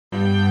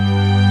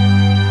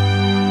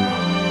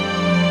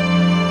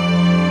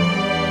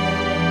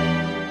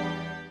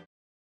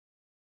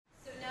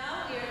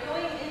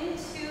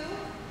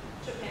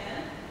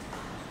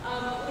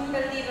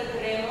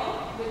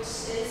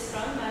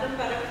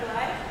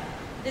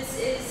This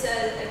is,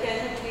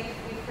 again,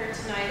 we've heard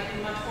tonight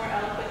much more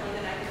eloquently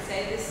than I could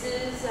say. This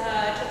is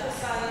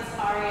Choco-san's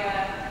aria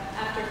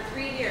after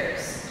 3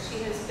 years.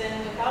 She has been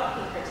without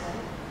Pinkerton.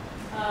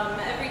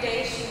 Every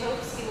day she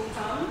hopes he will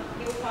come,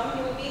 he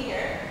will be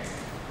here.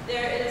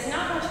 There is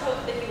not much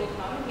hope that he will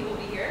come, he will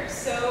be here.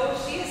 So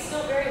she is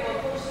still very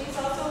hopeful. She's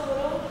also a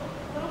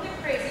little bit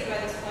crazy by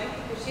this point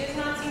because she has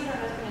not seen her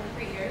husband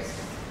in 3 years.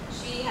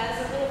 She has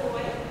a little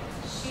boy.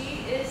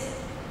 She is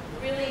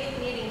really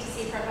needing to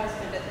see her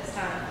husband at this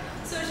time.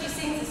 So she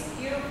sings this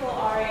beautiful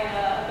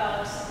aria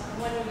about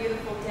one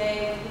beautiful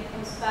day when he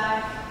comes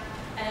back,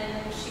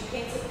 and she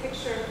paints a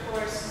picture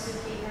for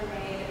Suzuki, her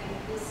maid, and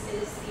this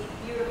is the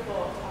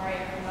beautiful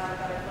aria from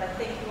Madame Butterfly.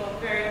 Thank you all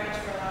very much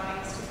for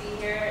allowing us to be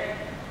here, and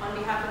on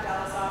behalf of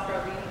Dallas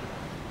Opera, we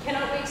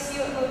cannot wait to see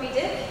you at Moby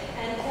Dick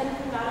and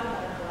from Madame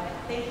Butterfly.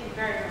 Thank you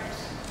very much.